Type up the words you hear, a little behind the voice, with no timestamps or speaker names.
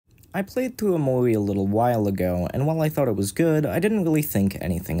I played through Omori a little while ago, and while I thought it was good, I didn't really think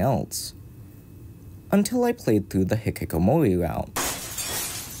anything else. Until I played through the Hikikomori route.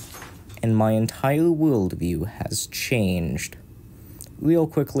 And my entire worldview has changed. Real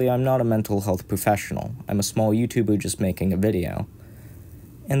quickly, I'm not a mental health professional. I'm a small YouTuber just making a video.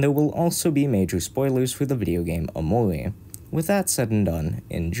 And there will also be major spoilers for the video game Omori. With that said and done,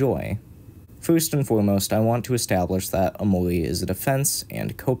 enjoy. First and foremost, I want to establish that Omori is a defense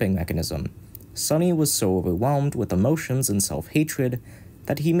and coping mechanism. Sunny was so overwhelmed with emotions and self-hatred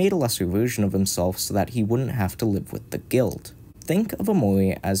that he made a lesser version of himself so that he wouldn't have to live with the guilt. Think of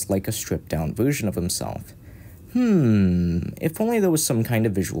Omori as like a stripped-down version of himself. If only there was some kind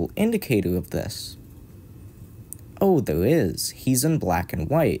of visual indicator of this. Oh, there is. He's in black and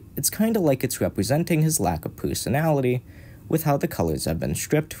white. It's kinda like it's representing his lack of personality with how the colors have been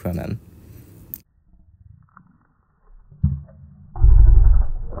stripped from him.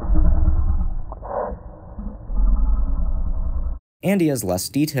 And he has less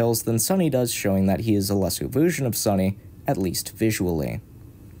details than Sunny does, showing that he is a lesser version of Sunny, at least visually.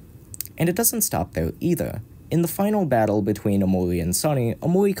 And it doesn't stop there either. In the final battle between Omori and Sunny,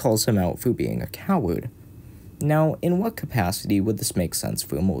 Omori calls him out for being a coward. Now, in what capacity would this make sense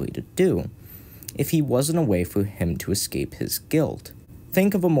for Omori to do, if he wasn't a way for him to escape his guilt?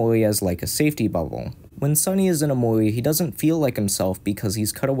 Think of Omori as like a safety bubble. When Sunny is in Omori, he doesn't feel like himself because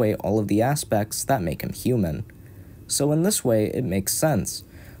he's cut away all of the aspects that make him human. So in this way, it makes sense.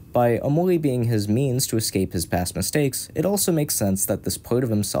 By Omori being his means to escape his past mistakes, it also makes sense that this part of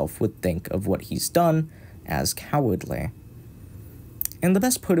himself would think of what he's done as cowardly. And the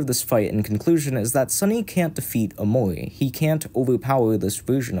best part of this fight in conclusion is that Sunny can't defeat Omori. He can't overpower this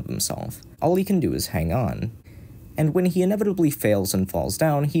version of himself. All he can do is hang on. And when he inevitably fails and falls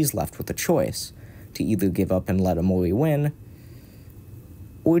down, he's left with a choice: to either give up and let Omori win,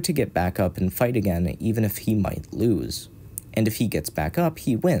 or to get back up and fight again even if he might lose. And if he gets back up,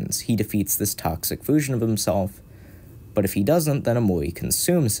 he wins. He defeats this toxic version of himself. But if he doesn't, then Omori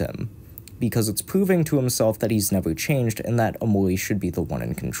consumes him, because it's proving to himself that he's never changed and that Omori should be the one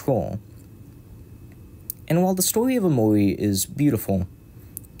in control. And while the story of Omori is beautiful,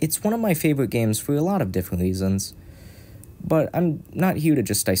 it's one of my favorite games for a lot of different reasons. But I'm not here to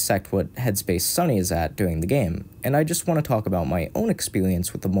just dissect what headspace Sunny is at during the game, and I just want to talk about my own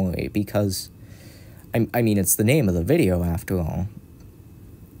experience with Omori because, I mean, it's the name of the video after all.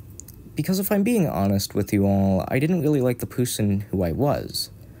 Because if I'm being honest with you all, I didn't really like the person who I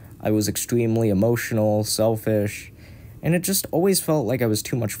was. I was extremely emotional, selfish, and it just always felt like I was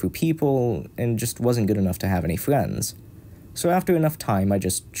too much for people and just wasn't good enough to have any friends. So after enough time, I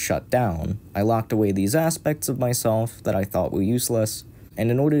just shut down. I locked away these aspects of myself that I thought were useless, and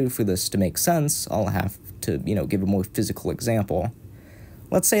in order for this to make sense, I'll have to, give a more physical example.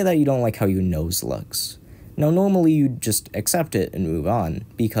 Let's say that you don't like how your nose looks. Now, normally you'd just accept it and move on,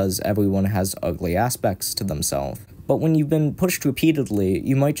 because everyone has ugly aspects to themselves. But when you've been pushed repeatedly,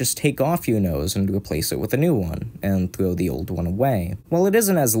 you might just take off your nose and replace it with a new one, and throw the old one away. While it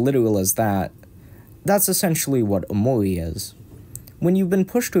isn't as literal as that, that's essentially what Omori is. When you've been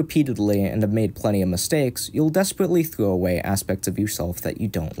pushed repeatedly and have made plenty of mistakes, you'll desperately throw away aspects of yourself that you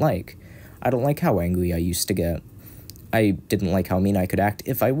don't like. I don't like how angry I used to get. I didn't like how mean I could act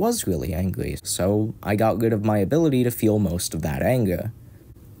if I was really angry, so I got rid of my ability to feel most of that anger.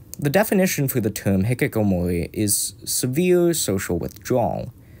 The definition for the term hikikomori is severe social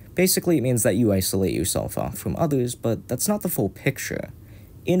withdrawal. Basically, it means that you isolate yourself off from others, but that's not the full picture.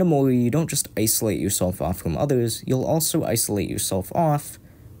 In Omori, you don't just isolate yourself off from others, you'll also isolate yourself off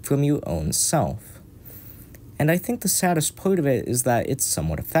from your own self. And I think the saddest part of it is that it's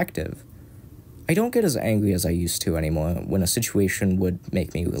somewhat effective. I don't get as angry as I used to anymore when a situation would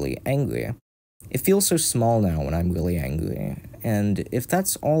make me really angry. It feels so small now when I'm really angry, and if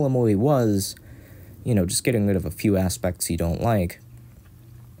that's all Omori was, just getting rid of a few aspects you don't like,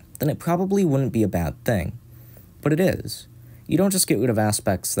 then it probably wouldn't be a bad thing. But it is. You don't just get rid of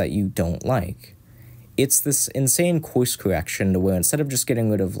aspects that you don't like. It's this insane course correction to where instead of just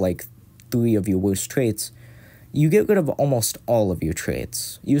getting rid of, 3 of your worst traits, you get rid of almost all of your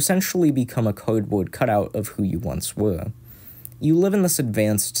traits. You essentially become a cardboard cutout of who you once were. You live in this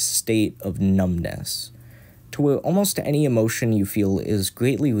advanced state of numbness, to where almost any emotion you feel is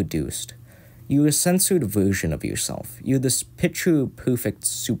greatly reduced. You're a censored version of yourself. You're this picture-perfect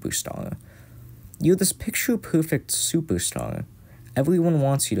superstar. You're this picture-perfect superstar everyone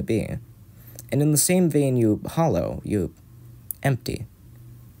wants you to be. And in the same vein, you're hollow, you're empty.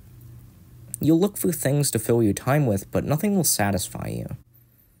 You'll look for things to fill your time with, but nothing will satisfy you.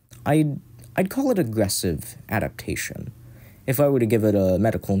 I'd call it aggressive adaptation. if I were to give it a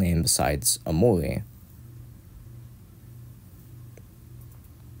medical name besides Omori.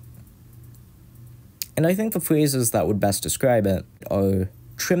 And I think the phrases that would best describe it are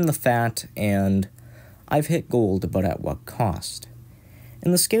trim the fat and I've hit gold, but at what cost?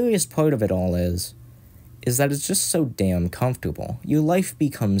 And the scariest part of it all is that it's just so damn comfortable. Your life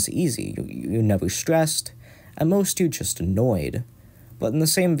becomes easy. You're never stressed. At most, you're just annoyed. But in the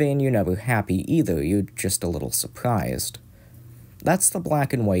same vein, you're never happy either. You're just a little surprised. That's the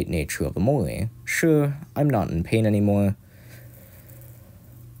black and white nature of Omori. Sure, I'm not in pain anymore,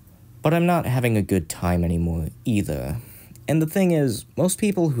 but I'm not having a good time anymore either. And the thing is, most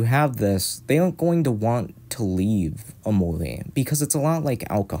people who have this, they aren't going to want to leave Omori, because it's a lot like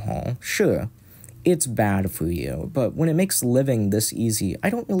alcohol. Sure, it's bad for you, but when it makes living this easy,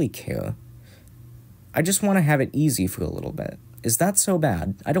 I don't really care. I just want to have it easy for a little bit. Is that so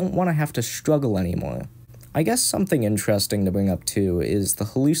bad? I don't want to have to struggle anymore. I guess something interesting to bring up too is the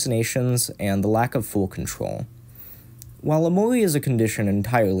hallucinations and the lack of full control. While Omori is a condition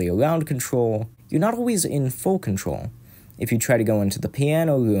entirely around control, you're not always in full control. If you try to go into the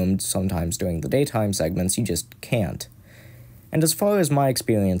piano room, sometimes during the daytime segments, you just can't. And as far as my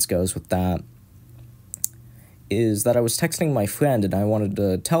experience goes with that, is that I was texting my friend and I wanted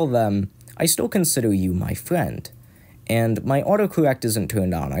to tell them, I still consider you my friend. And my autocorrect isn't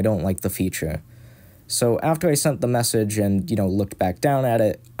turned on, I don't like the feature. So after I sent the message and, looked back down at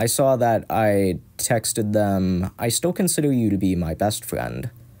it, I saw that I texted them, I still consider you to be my best friend.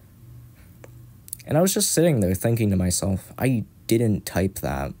 And I was just sitting there thinking to myself, I didn't type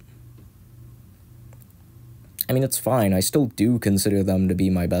that. I mean, it's fine, I still do consider them to be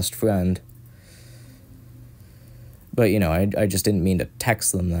my best friend. But, I just didn't mean to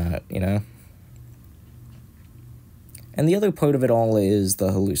text them that, And the other part of it all is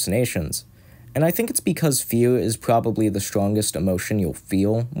the hallucinations. And I think it's because fear is probably the strongest emotion you'll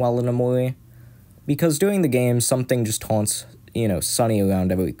feel while in Omori. Because during the game, something just haunts, Sunny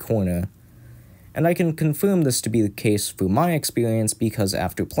around every corner. And I can confirm this to be the case through my experience because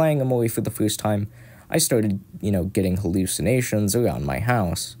after playing Omori for the first time, I started, getting hallucinations around my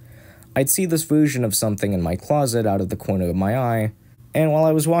house. I'd see this version of something in my closet out of the corner of my eye, and while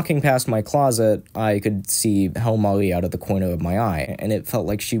I was walking past my closet, I could see Omori out of the corner of my eye, and it felt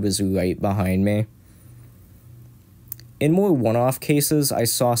like she was right behind me. In more one-off cases, I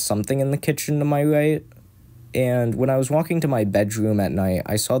saw something in the kitchen to my right, and when I was walking to my bedroom at night,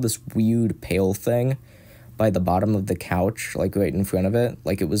 I saw this weird pale thing by the bottom of the couch, like right in front of it,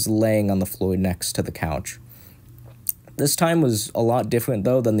 like it was laying on the floor next to the couch. This time was a lot different,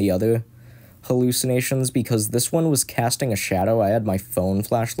 though, than the other hallucinations, because this one was casting a shadow. I had my phone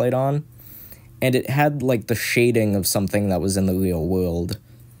flashlight on, and it had, like, the shading of something that was in the real world.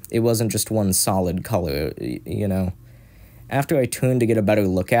 It wasn't just one solid color, After I turned to get a better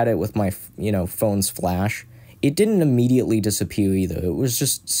look at it with my, phone's flash, it didn't immediately disappear either. It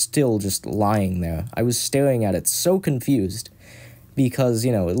was still lying there. I was staring at it so confused, because,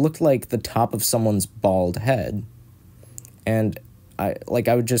 it looked like the top of someone's bald head. And I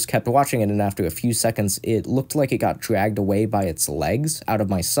just kept watching it, and after a few seconds, it looked like it got dragged away by its legs out of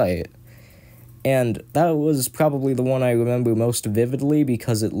my sight. And that was probably the one I remember most vividly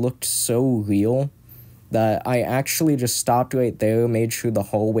because it looked so real that I actually just stopped right there, made sure the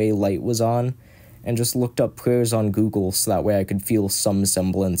hallway light was on, and just looked up prayers on Google so that way I could feel some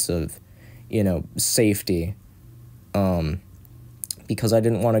semblance of, safety. Because I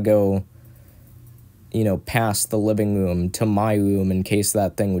didn't want to go past the living room to my room in case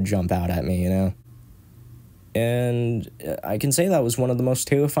that thing would jump out at me, And I can say that was one of the most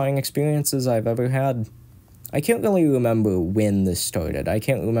terrifying experiences I've ever had. I can't really remember when this started. I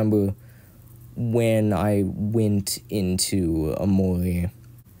can't remember when I went into Omori.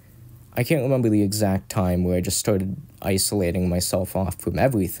 I can't remember the exact time where I just started isolating myself off from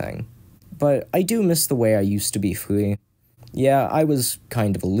everything. But I do miss the way I used to be free. Yeah, I was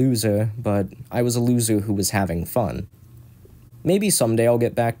kind of a loser, but I was a loser who was having fun. Maybe someday I'll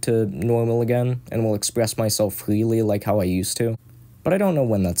get back to normal again, and will express myself freely like how I used to, but I don't know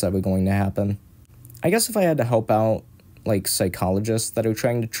when that's ever going to happen. I guess if I had to help out, like, psychologists that are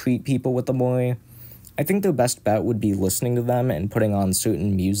trying to treat people with Omori, I think their best bet would be listening to them and putting on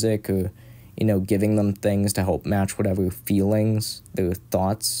certain music or, giving them things to help match whatever feelings their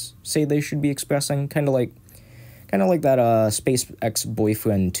thoughts say they should be expressing, kind of like that Space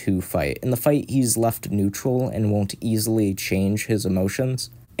Ex-Boyfriend 2 fight. In the fight, he's left neutral and won't easily change his emotions,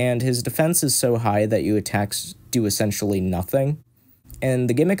 and his defense is so high that your attacks do essentially nothing. And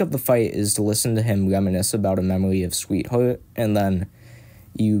the gimmick of the fight is to listen to him reminisce about a memory of Sweetheart, and then,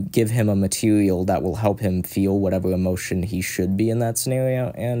 you give him a material that will help him feel whatever emotion he should be in that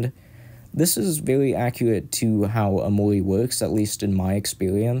scenario, and this is very accurate to how Omori works, at least in my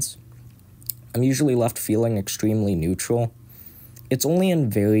experience. I'm usually left feeling extremely neutral. It's only in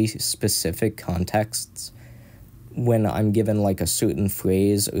very specific contexts, when I'm given like a certain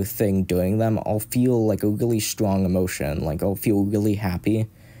phrase or thing during them, I'll feel like a really strong emotion, like I'll feel really happy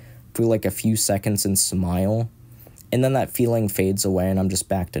for like a few seconds and smile, and then that feeling fades away and I'm just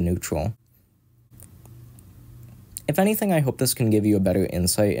back to neutral. If anything, I hope this can give you a better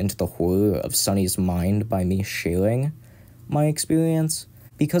insight into the horror of Sunny's mind by me sharing my experience,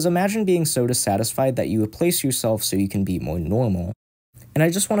 because imagine being so dissatisfied that you replace yourself so you can be more normal. And I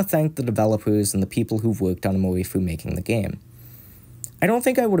just want to thank the developers and the people who've worked on Omori for making the game. I don't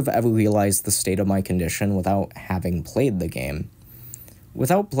think I would have ever realized the state of my condition without having played the game.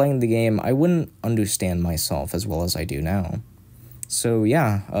 Without playing the game, I wouldn't understand myself as well as I do now. So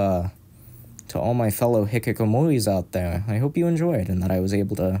yeah, to all my fellow hikikomoris out there, I hope you enjoyed and that I was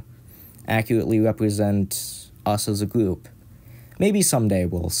able to accurately represent us as a group. Maybe someday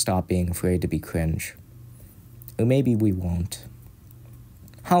we'll stop being afraid to be cringe. Or maybe we won't.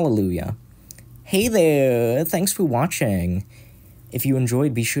 Hallelujah. Hey there, thanks for watching. If you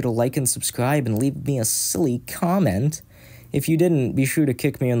enjoyed, be sure to like and subscribe and leave me a silly comment. If you didn't, be sure to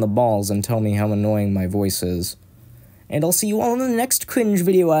kick me in the balls and tell me how annoying my voice is. And I'll see you all in the next cringe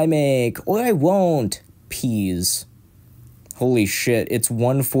video I make, or I won't. Peas. Holy shit, it's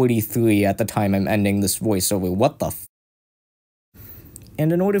 1:43 at the time I'm ending this voiceover, what the f.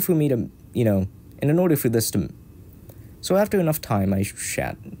 And in order for me to, in order for this to... So after enough time, I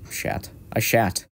shat.